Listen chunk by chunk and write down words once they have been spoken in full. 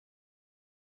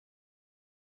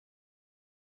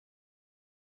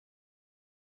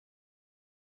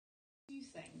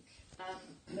think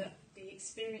that the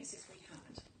experiences we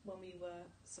had when we were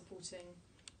supporting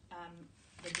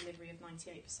the delivery of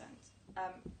 98%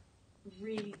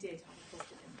 really did have a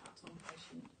positive impact on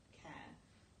patient care.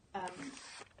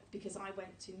 Because I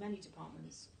went to many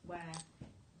departments where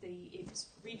it was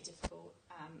really difficult,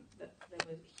 that there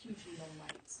were hugely long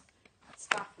waits.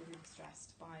 Staff were really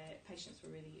stressed by it, patients were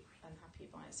really unhappy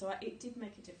by it. So it did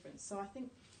make a difference. So I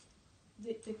think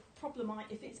the problem,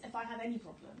 if I have any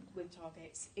problem with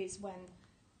targets, is when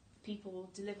people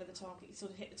deliver the target, you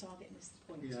sort of hit the target and miss the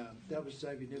point. Yeah, that was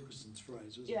David Nicholson's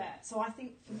phrase, wasn't it? Yeah, so I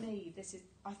think for me,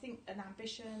 I think an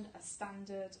ambition, a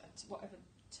standard, whatever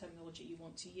terminology you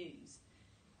want to use,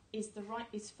 is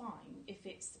fine if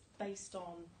it's based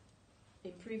on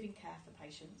improving care for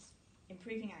patients,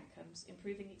 improving outcomes,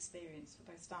 improving experience for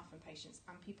both staff and patients,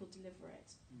 and people deliver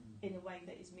it in a way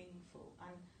that is meaningful.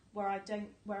 And where I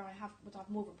would have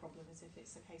more of a problem is if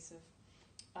it's a case of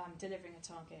delivering a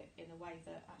target in a way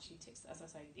that actually ticks, as I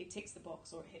say, it ticks the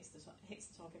box, or it hits the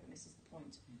target and misses the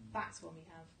point. That's when we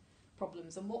have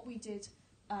problems. And what we did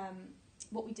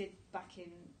back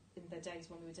in the days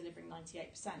when we were delivering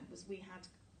 98% was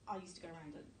I used to go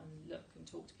around and look and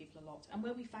talk to people a lot, and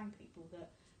where we found people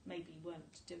that maybe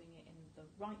weren't doing it in the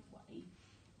right way,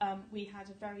 we had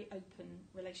a very open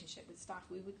relationship with staff.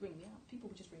 We would ring me up. People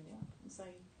would just ring me up and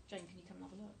say, "Jane, can you come and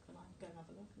have a look?" And I'd go and have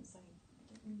a look and say,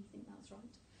 "I don't really think that's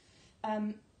right."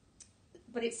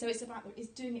 But it's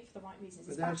doing it for the right reasons.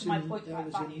 It's back to my point about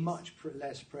values. That was in much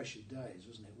less pressured days,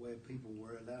 wasn't it, where people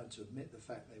were allowed to admit the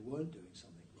fact they weren't doing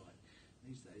something right.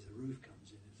 These days, the roof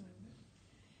comes in, isn't it?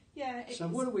 Yeah. So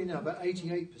what do we know? About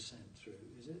 88% through,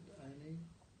 is it, Annie?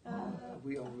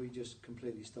 We just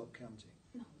completely stopped counting?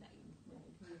 No,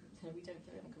 we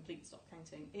haven't completely stopped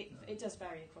counting. It does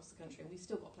vary across the country. We've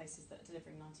still got places that are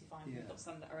delivering 95. Yeah. We've got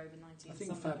some that are over 90. I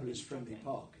think Fabulous Frimley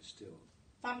Park is still.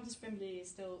 Fabulous Frimley is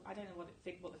still. I don't know what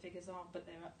the figures are, but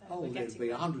they're up there. Oh, they'd be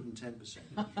 110%.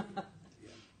 Yeah.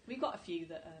 We've got a few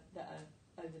that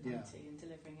are over 90 and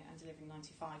delivering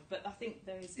 95. But I think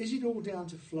there is. Is it all down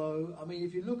to flow? I mean,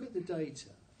 if you look at the data,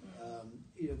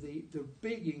 the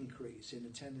big increase in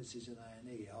attendances in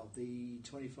A&E are the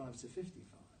 25 to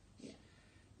 55. Yeah.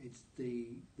 It's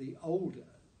the older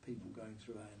people going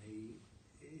through A&E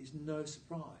is no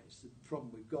surprise. The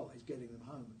problem we've got is getting them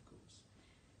home, of course.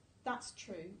 That's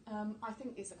true. I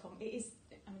think it is.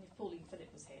 I mean, if Pauline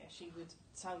Phillip was here, she would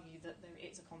tell you that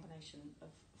it's a combination of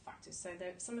factors. So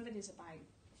some of it is about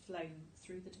flow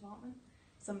through the department.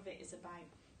 Some of it is about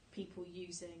people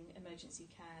using emergency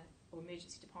care or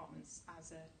emergency departments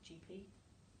as a GP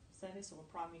service or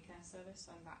a primary care service,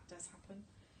 and that does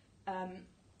happen.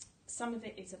 Some of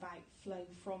it is about flow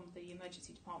from the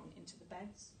emergency department into the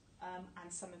beds,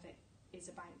 and some of it is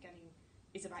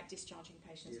about discharging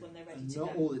patients when they're ready to go.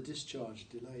 Not all the discharge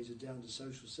delays are down to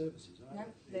social services, No,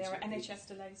 there are NHS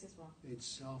delays as well.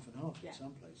 It's half and half in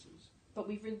some places. But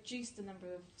we've reduced the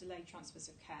number of delayed transfers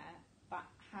of care.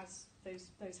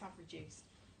 Those have reduced.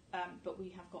 But we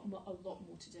have got a lot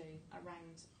more to do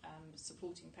around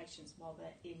supporting patients while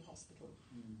they're in hospital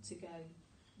to go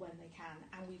when they can.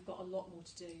 And we've got a lot more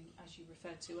to do, as you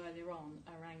referred to earlier on,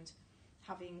 around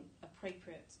having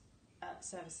appropriate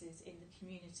services in the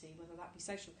community, whether that be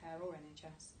social care or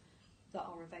NHS, that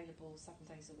are available 7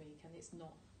 days a week, and it's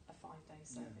not a 5-day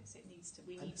service. It needs to.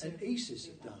 And ESIS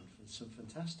have done some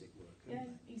fantastic work.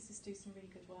 ESIS do some really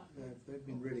good work. They've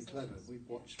been really clever. We've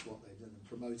watched what they've done and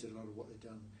promoted a lot of what they've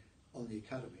done on the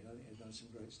academy. I think they've done some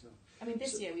great stuff. I mean,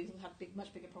 this year we've had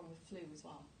much bigger problem with flu as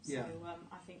well. So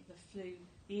I think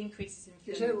the increases in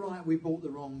flu. Is it right we bought the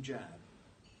wrong jab?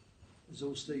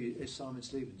 It's Simon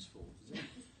Stevens' fault, is it?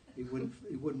 He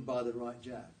wouldn't buy the right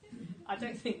jab. I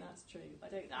don't think that's true. I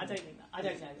don't think that. I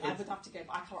don't know. I would have to go,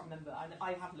 but I can't remember.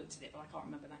 I have looked at it, but I can't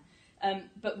remember now.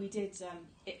 But we did.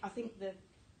 I think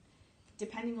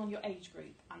depending on your age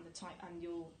group and the type and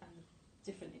the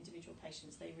different individual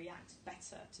patients, they react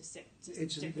better to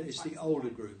different. It's the older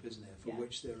group, isn't it, for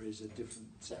which there is a different.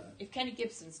 So if Kenny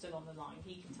Gibson's still on the line,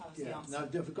 he can tell us the answer.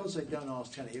 No, for God's sake, don't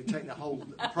ask Kenny. He'll take the whole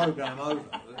programme over.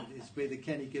 It's be the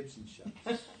Kenny Gibson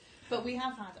show. But we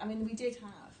have had. I mean, we did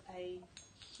have a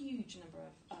huge number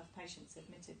of patients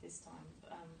admitted this time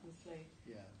with flu.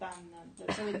 Yeah.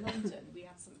 So in London, we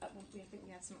had I think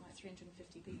we had something like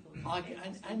 350 people.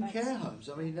 And care homes.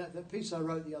 I mean, that piece I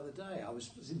wrote the other day, I was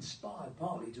inspired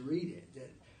partly to read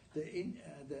it.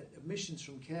 That admissions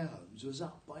from care homes was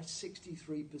up by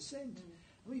 63%.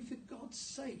 I mean, for God's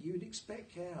sake, you would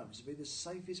expect care homes to be the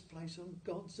safest place on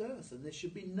God's earth, and there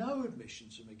should be no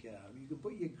admissions from a care home. You can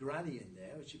put your granny in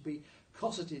there; it should be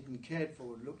cosseted and cared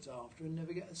for and looked after, and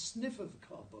never get a sniff of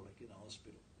carbolic in a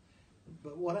hospital.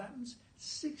 But what happens?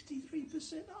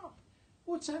 63% up.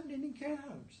 What's happening in care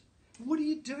homes? What are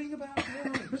you doing about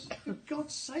care homes? For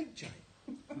God's sake, Jane.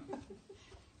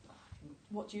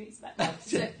 What do you expect? No,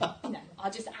 so,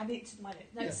 I'll just add it to my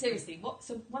list. No, seriously.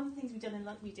 So one of the things we did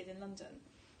in London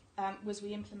was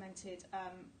we implemented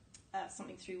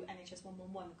something through NHS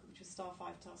 111, which was star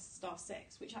 5 to star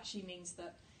 6, which actually means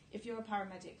that if you're a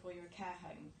paramedic or you're a care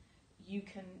home, you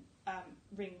can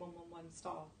ring 111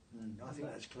 star. I think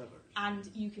that's clever. And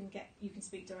you can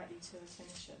speak directly to a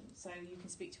clinician. So you can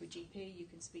speak to a GP, you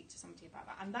can speak to somebody about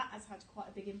that, and that has had quite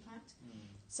a big impact.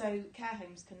 So care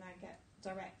homes can now get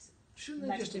direct. Shouldn't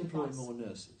they just employ more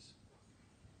nurses?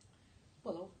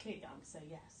 Well, clearly I would say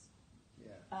yes.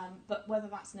 Yeah. But whether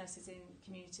that's nurses in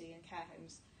community and care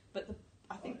homes,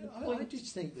 I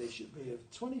just think there should be a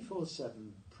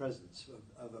 24/7 presence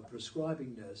of a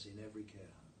prescribing nurse in every care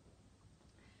home.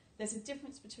 There's a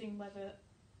difference between whether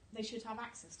they should have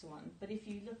access to one, but if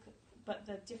you look at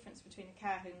the difference between a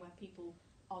care home where people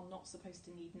are not supposed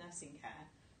to need nursing care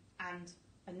and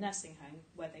a nursing home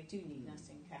where they do need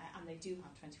nursing care and they do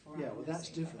have 24 hours. Yeah, well, that's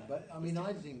different. But I mean,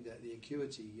 I think that the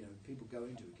acuity, people go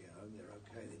into a care home, they're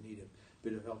okay, they need a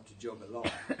bit of help to jog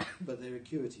along, but their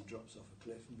acuity drops off a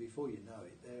cliff, and before you know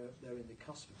it, they're in the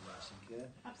cusp of nursing care.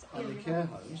 Absolutely. And the care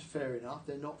homes, fair enough,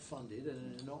 they're not funded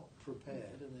and they're not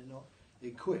prepared and they're not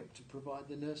equipped to provide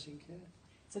the nursing care.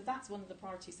 So that's one of the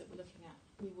priorities that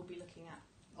we will be looking at.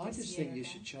 I just think you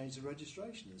should change the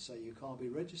registration and say you can't be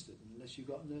registered unless you've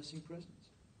got nursing presence.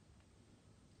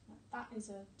 That is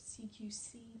a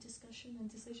CQC discussion and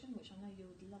decision, which I know you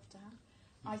would love to have.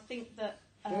 I think that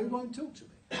they won't talk to me.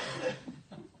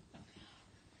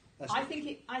 I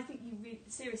think you really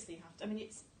seriously have to. I mean,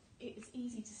 it's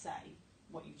easy to say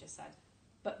what you've just said,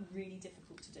 but really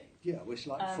difficult to do. Yeah, well, it's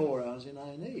like 4 hours in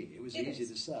A&E. It was easy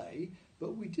to say,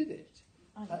 but we did it.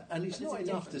 And it's not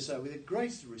enough to say, with the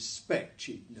greatest respect,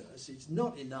 Chief Nurse, it's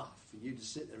not enough for you to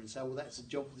sit there and say, well, that's a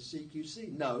job for the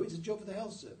CQC. No, it's a job for the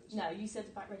health service. No, you said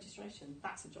about registration.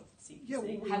 That's a job for the CQC.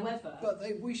 Yeah, However...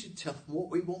 But we should tell them what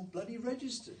we want bloody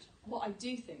registered. What I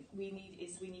do think we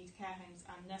need care homes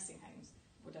and nursing homes,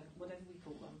 whatever we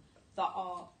call them, that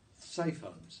are... Safe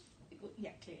homes.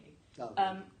 Yeah, clearly. Oh.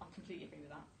 I completely agree with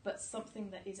that. But something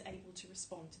that is able to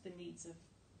respond to the needs of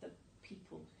the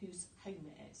people whose home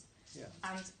it is. Yeah.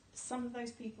 And some of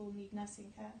those people need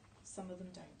nursing care, some of them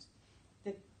don't.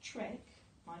 The trick,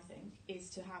 I think, is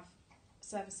to have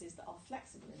services that are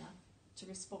flexible enough to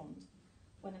respond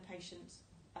when a patient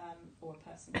or a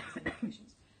person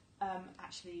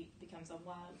actually becomes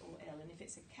unwell or ill. And if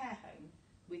it's a care home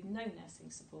with no nursing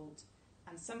support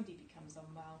and somebody becomes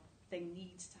unwell, they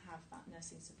need to have that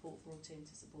nursing support brought in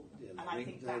to support them. Yeah, and I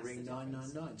think that's ring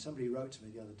 999. Somebody wrote to me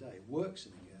the other day, works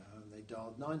in a care home, they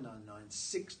dialed 999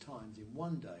 6 times in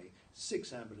one day,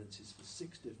 6 ambulances for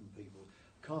 6 different people,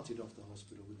 carted off the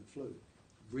hospital with the flu.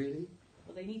 Really?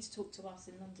 Well, they need to talk to us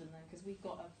in London then, because we've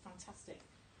got a fantastic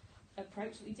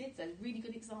approach that we did. There's a really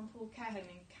good example, care home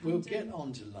in Camden. We'll get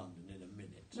on to London in a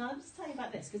minute. No, I'll just tell you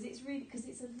about this, because it's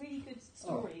a really good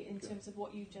story in terms of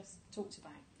what you just talked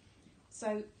about.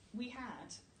 So we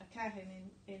had a care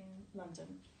home in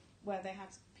London where they had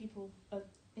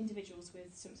individuals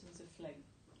with symptoms of flu.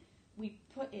 We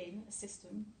put in a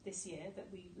system this year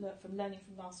that we learned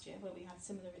from last year, where we had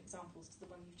similar examples to the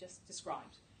one you've just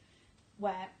described,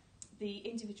 where the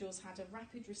individuals had a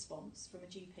rapid response from a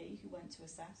GP who went to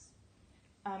assess.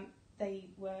 They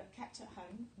were kept at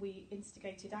home. We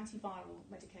instigated antiviral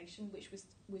medication, which was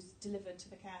delivered to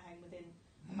the care home within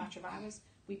a matter of hours.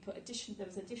 There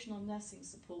was additional nursing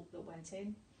support that went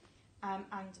in,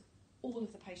 and all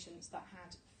of the patients that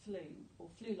had flu or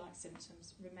flu-like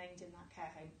symptoms remained in that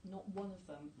care home. Not one of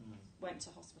them went to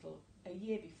hospital. A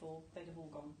year before, they'd have all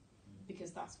gone,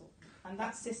 because that's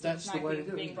that system is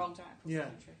now being rolled out across the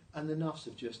country. And the Nuffield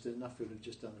have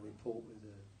just done a report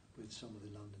with some of the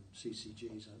London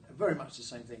CCGs, and very much the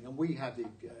same thing. And we have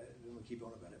we'll keep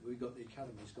on about it. We've got the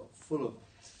academy's got full of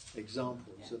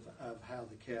examples of how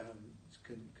the care homes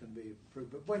can be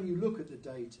improved. But when you look at the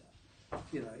data,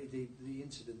 the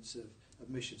incidence of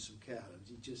admissions from care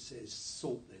homes, it just says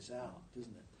sort this out,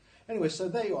 doesn't it? Anyway, so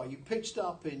there you are. You pitched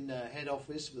up in head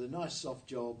office with a nice soft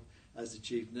job as the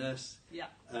chief nurse. Yeah.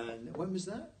 And when was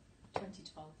that?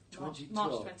 2012. March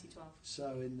 2012.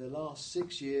 So in the last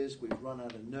 6 years, we've run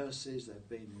out of nurses. They've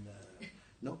been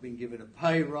not been given a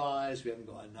pay rise. We haven't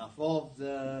got enough of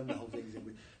them. The whole thing is that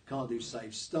we can't do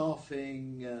safe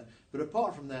staffing. But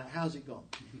apart from that, how's it gone?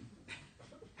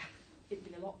 It'd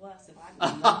been a lot worse if I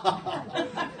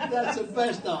hadn't. That's the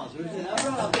best answer, isn't it?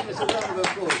 I think it's a round of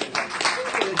applause.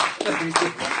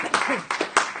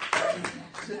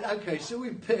 Okay, so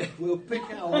we'll pick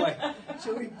our way.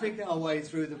 Shall we pick our way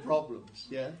through the problems?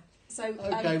 Yeah. So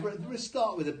Okay, we'll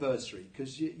start with a bursary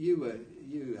because you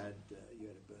had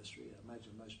a bursary. I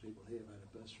imagine most people here have had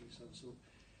a bursary of some sort.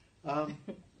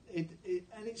 And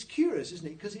it's curious, isn't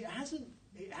it? Because it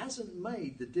hasn't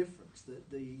made the difference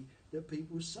that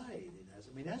people say it has.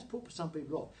 I mean, it has put some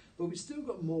people off, but we've still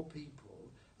got more people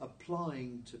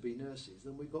applying to be nurses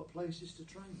than we've got places to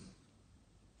train them.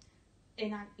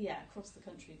 Across the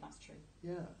country, that's true.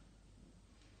 Yeah.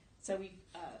 So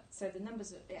so the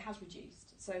numbers it has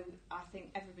reduced. So I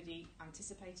think everybody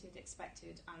anticipated,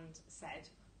 expected, and said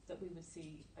that we would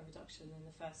see a reduction in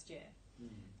the first year.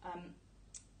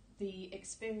 The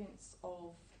experience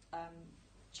of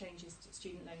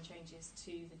student loan changes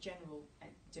to the general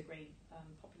degree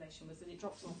population was that it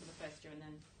dropped off for the first year and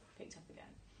then picked up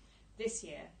again. This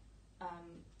year,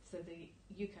 so the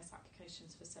UCAS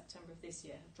applications for September of this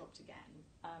year have dropped again,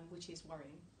 which is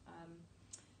worrying.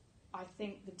 I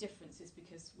think the difference is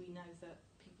because we know that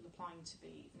people applying to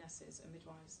be nurses and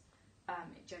midwives,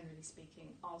 generally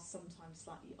speaking, are sometimes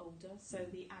slightly older. So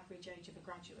the average age of a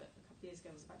graduate a couple of years ago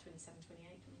was about 27,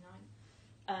 28,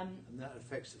 29. And that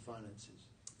affects the finances.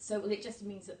 So it just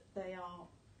means that they are...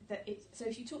 So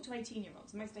if you talk to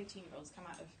 18-year-olds, most 18-year-olds come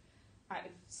out of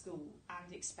school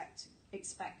and expect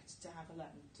to have a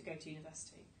loan to go to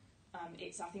university. I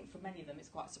think for many of them it's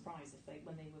quite a surprise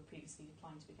when they were previously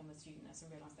applying to become a student nurse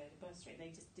and realised they had a bursary.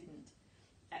 They just didn't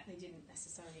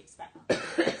necessarily expect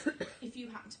that. If you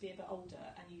happen to be a bit older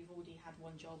and you've already had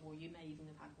one job, or you may even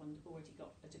have already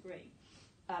got a degree,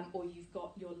 or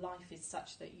your life is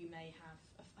such that you may have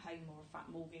a home or a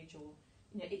fat mortgage, or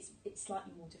it's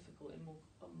slightly more difficult and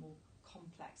more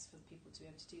complex for people to be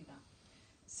able to do that.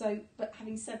 So, but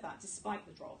having said that, despite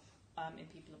the drop in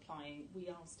people applying, we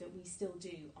still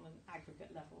do, on an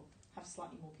aggregate level, have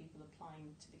slightly more people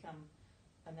applying to become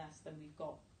a nurse than we've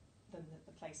got, than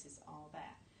the places are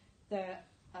there. There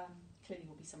clearly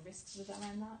will be some risks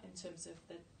around that in terms of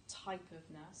the type of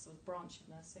nurse or branch of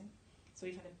nursing. So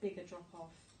we've had a bigger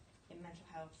drop-off in mental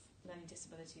health, learning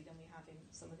disability than we have in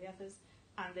some of the others,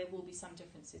 and there will be some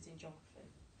differences in geography.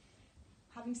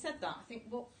 Having said that, I think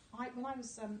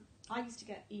I used to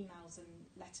get emails and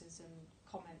letters and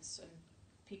comments and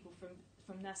people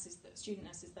from nurses, student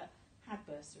nurses that had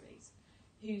bursaries,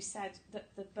 who said that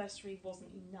the bursary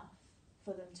wasn't enough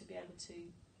for them to be able to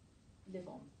live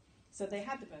on. So they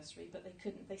had the bursary, but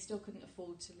they still couldn't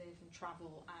afford to live and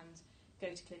travel and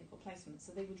go to clinical placement.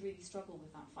 So they would really struggle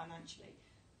with that financially.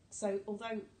 So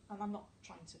although, and I'm not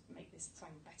trying to make this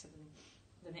sound better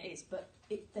than it is, but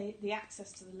the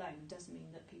access to the loan does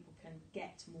mean that people can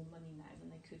get more money now than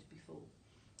they could before.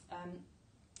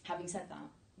 Having said that,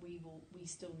 we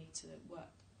still need to work.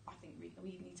 I think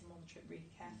we need to monitor it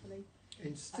really carefully.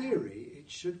 In theory, it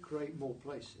should create more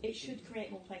places. It should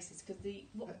create more places because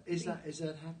is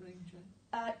that happening,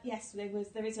 Jane? Yes,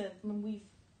 there is a. I mean,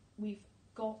 we've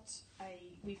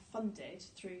funded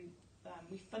through.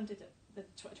 We've funded the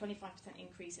 25%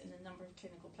 increase in the number of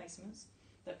clinical placements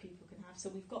that people can have. So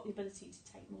we've got the ability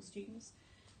to take more students.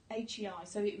 HEI.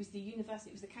 So it was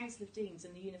the Council of Deans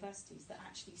and the universities that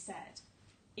actually said,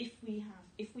 if we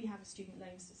have a student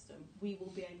loan system, we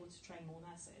will be able to train more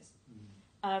nurses,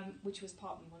 which was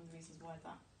partly one of the reasons why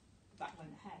that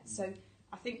went ahead. So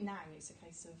I think now it's a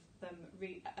case of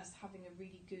us having a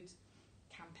really good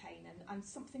campaign and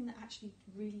something that actually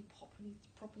really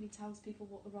properly tells people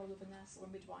what the role of a nurse or a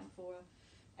midwife or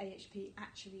a AHP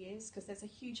actually is, because there's a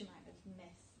huge amount of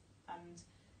myth and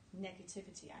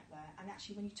negativity out there. And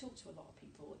actually, when you talk to a lot of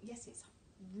people, yes, it's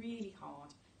really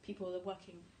hard. People are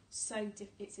working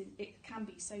it can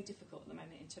be so difficult at the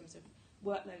moment in terms of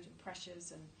workload and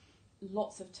pressures and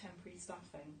lots of temporary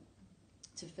staffing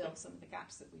to fill some of the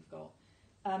gaps that we've got.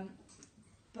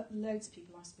 But loads of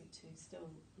people I speak to still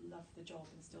love the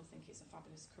job and still think it's a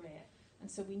fabulous career.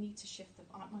 And so we need to shift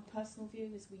my personal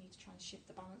view is we need to try and shift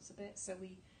the balance a bit. So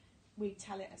we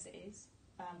tell it as it is.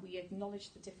 We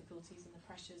acknowledge the difficulties and the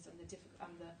pressures and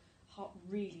the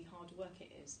really hard work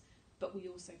it is. But we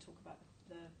also talk about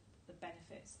the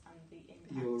benefits and the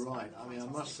impact. You're right. I mean, I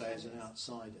must say, as an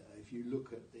outsider, if you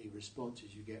look at the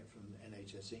responses you get from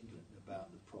NHS England about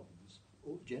the problems,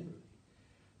 or generally,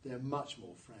 they're much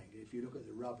more frank. If you look at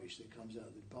the rubbish that comes out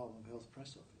of the Department of Health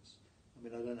press office, I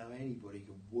mean, I don't know how anybody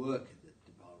can work in the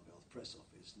Department of Health press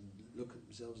office and look at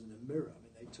themselves in the mirror. I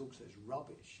mean, they talk such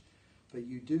rubbish. But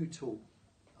you do talk,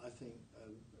 I think, a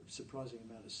surprising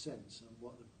amount of sense on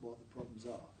what the problems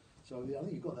are. So I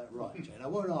think you've got that right, Jane. I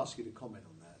won't ask you to comment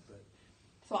on that, but...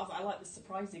 So I like the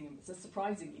surprising, it's a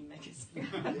surprisingly negative.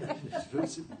 Yeah,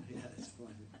 it's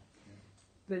fine.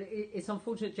 Yeah. But it's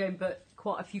unfortunate, Jane, but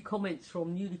quite a few comments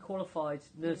from newly qualified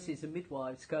nurses and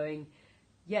midwives going,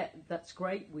 yeah, that's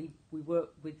great, we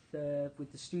work with the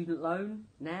student loan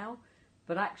now,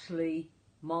 but actually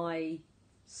my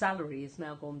salary has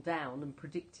now gone down and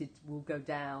predicted will go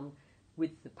down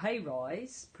with the pay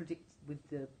rise, with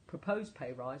the proposed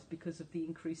pay rise because of the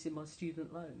increase in my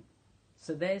student loan.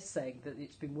 So they're saying that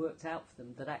it's been worked out for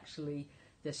them that actually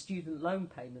their student loan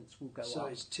payments will go up. So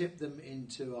it's tipped them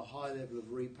into a high level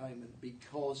of repayment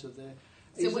because of their...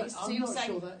 So I'm not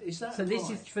sure that... Is that so this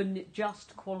right? is for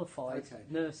just qualified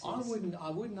nurses. I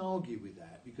wouldn't argue with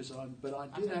that because I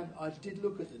did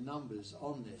look at the numbers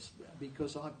on this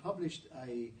because I published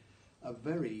a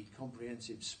very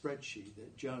comprehensive spreadsheet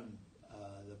that Joan,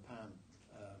 the PAM,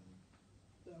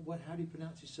 how do you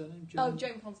pronounce his surname?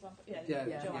 Joan Constable.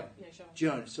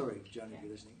 Joan, sorry, Joan, if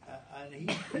you're listening. And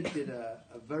he did a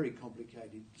very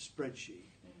complicated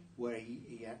spreadsheet where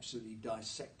he absolutely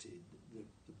dissected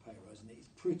the pay rise, and it's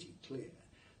pretty clear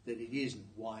that it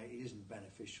isn't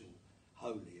beneficial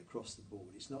wholly across the board.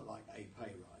 It's not like a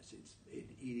pay rise. It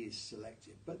is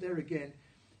selective. But there again,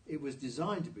 it was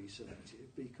designed to be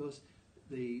selective because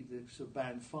the sort of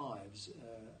band 5s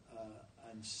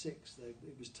and 6,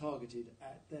 it was targeted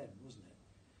at them, wasn't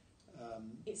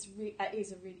it? It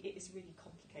is really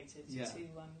complicated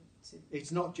to.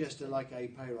 It's not just like a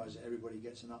pay rise that everybody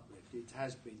gets an uplift. It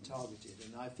has been targeted,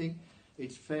 and I think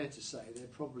it's fair to say there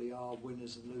probably are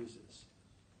winners and losers.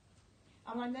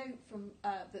 And I know from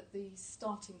that the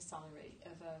starting salary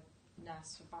of a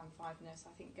nurse, for band 5 nurse,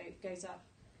 I think goes up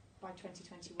by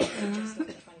 2021 just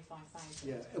over 25,000.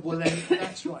 Yeah, well then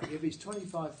that's right. If it's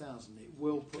 25,000, it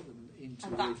will put them into.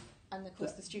 And of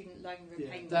course, the student loan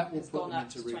repayment that will has put gone them up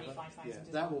into to 25,000. Yeah,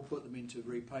 that will put them into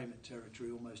repayment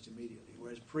territory almost immediately.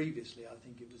 Whereas previously, I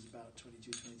think it was about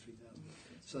 23,000.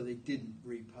 So they didn't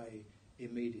repay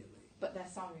immediately. But their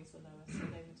salaries were lower, so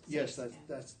they would. Yes,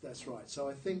 that's right. So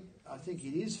I think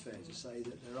it is fair to say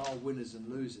that there are winners and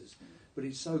losers, but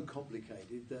it's so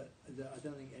complicated that I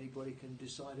don't think anybody can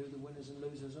decide who the winners and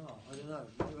losers are. I don't know.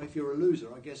 If you're a loser,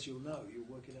 I guess you'll know. You'll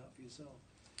work it out for yourself.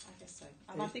 I guess so.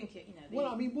 And I think well,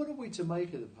 I mean, what are we to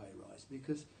make of the pay rise?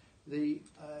 Because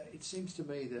it seems to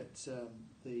me that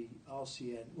the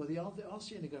RCN, the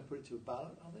RCN are going to put it to a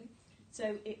ballot, are they?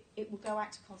 So it will go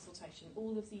out to consultation.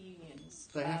 All of the unions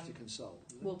they have to consult.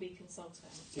 Will be consulting.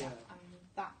 Yeah.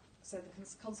 And so the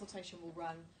consultation will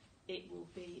run. It will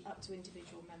be up to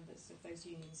individual members of those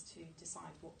unions to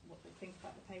decide what they think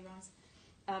about the pay rise.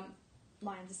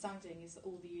 My understanding is that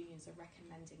all the unions are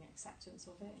recommending acceptance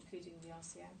of it, including the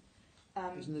RCN.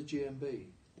 Isn't the GMB?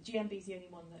 The GMB is the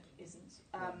only one that isn't,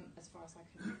 as far as I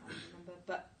can remember.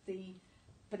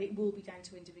 But it will be down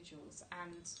to individuals,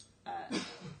 and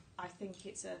I think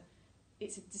it's a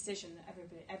decision that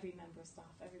every member of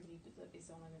staff, everybody that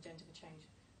is on an agenda for change,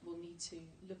 will need to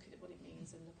look at what it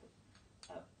means and look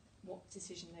at what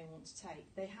decision they want to take.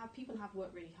 People have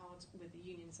worked really hard with the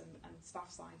unions and staff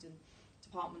side and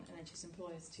department and NHS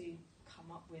employers to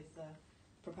come up with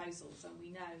proposals, and we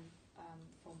know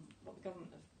from what the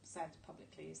government have said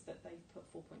publicly is that they've put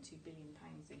 £4.2 billion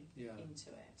into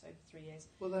it over 3 years.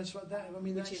 Well, that's right.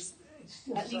 It's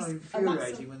at so least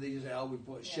infuriating when they say, "Oh, we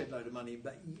put a shed load of money,"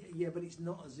 but but it's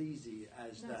not as easy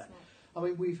as that. I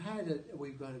mean, we've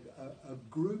got a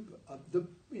group of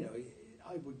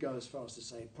I would go as far as to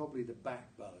say probably the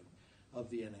backbone of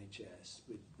the NHS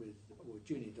with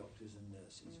junior doctors and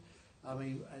nurses. I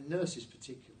mean, and nurses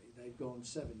particularly, they've gone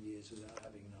 7 years without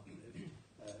having an uplift,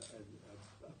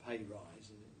 a pay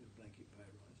rise, a blanket pay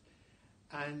rise.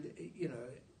 And,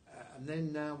 and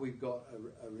then now we've got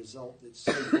a result that's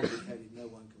so complicated no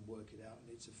one can work it out,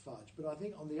 and it's a fudge. But I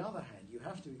think on the other hand, you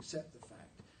have to accept the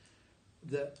fact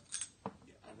that,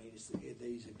 I mean,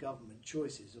 these are government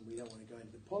choices, and we don't want to go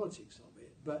into the politics of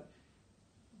it, but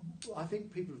I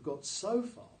think people have got so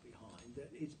far behind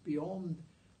that it's beyond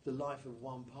the life of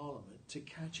one parliament to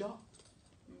catch up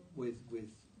with.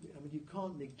 I mean, you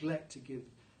can't neglect to give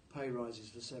pay rises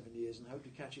for 7 years and hope to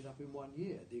catch it up in 1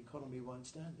 year. The economy won't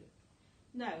stand it.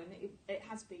 No, and it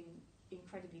has been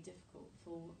incredibly difficult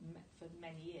for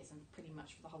many years, and pretty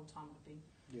much for the whole time I've been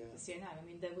the CNO. I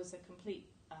mean, there was a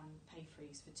complete pay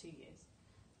freeze for 2 years.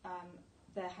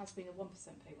 There has been a 1%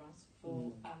 pay rise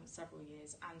for several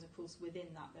years, and of course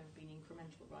within that there have been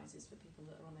incremental rises for people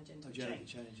that are on agenda for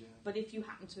change. But if you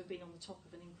happen to have been on the top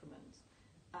of an increment,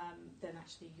 then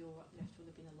actually your uplift would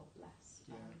have been a lot less.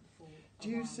 Do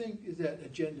you think that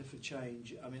Agenda for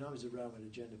Change, I mean, I was around when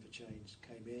Agenda for Change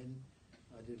came in.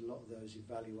 I did a lot of those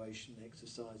evaluation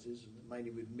exercises,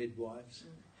 mainly with midwives.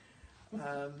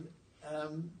 I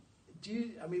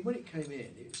mean, when it came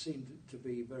in, it seemed to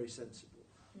be very sensible.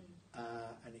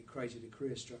 and it created a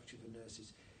career structure for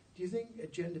nurses. Do you think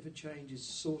Agenda for Change is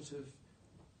sort of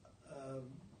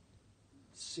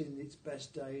seen its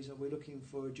best days? Are we looking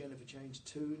for Agenda for Change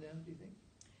 2 now, do you think?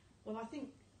 Well, I think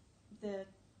the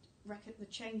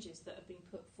changes that have been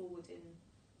put forward in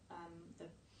the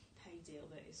pay deal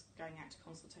that is going out to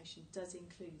consultation does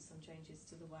include some changes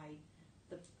to the way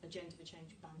the Agenda for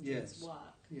Change bandings work.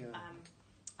 Yeah.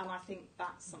 And I think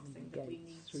that's something that we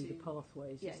need through to... the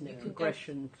pathways, Yeah, isn't you it? can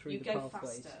Progression through you the go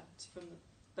pathways. faster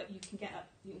but you can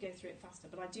go through it faster.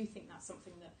 But I do think that's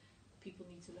something that people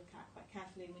need to look at quite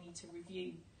carefully, and we need to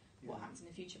review what happens in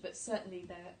the future. But certainly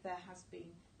there has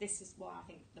been. This is why I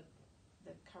think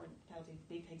the current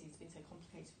BPAD has been so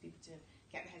complicated for people to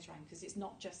get their heads around, because it's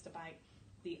not just about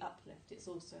the uplift; it's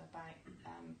also about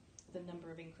the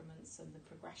number of increments and the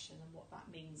progression and what that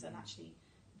means, and actually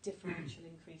differential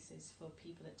increases for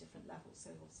people at different levels.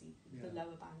 So obviously the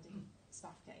lower banding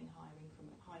staff getting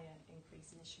higher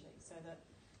increase initially. So that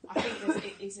I think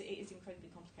it is incredibly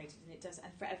complicated, and it does.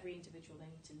 And for every individual, they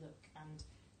need to look and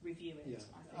review it. Yeah.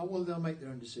 I think. Well, they'll make their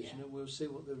own decision, Yeah. and we'll see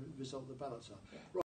what the result of the ballots are. Yeah.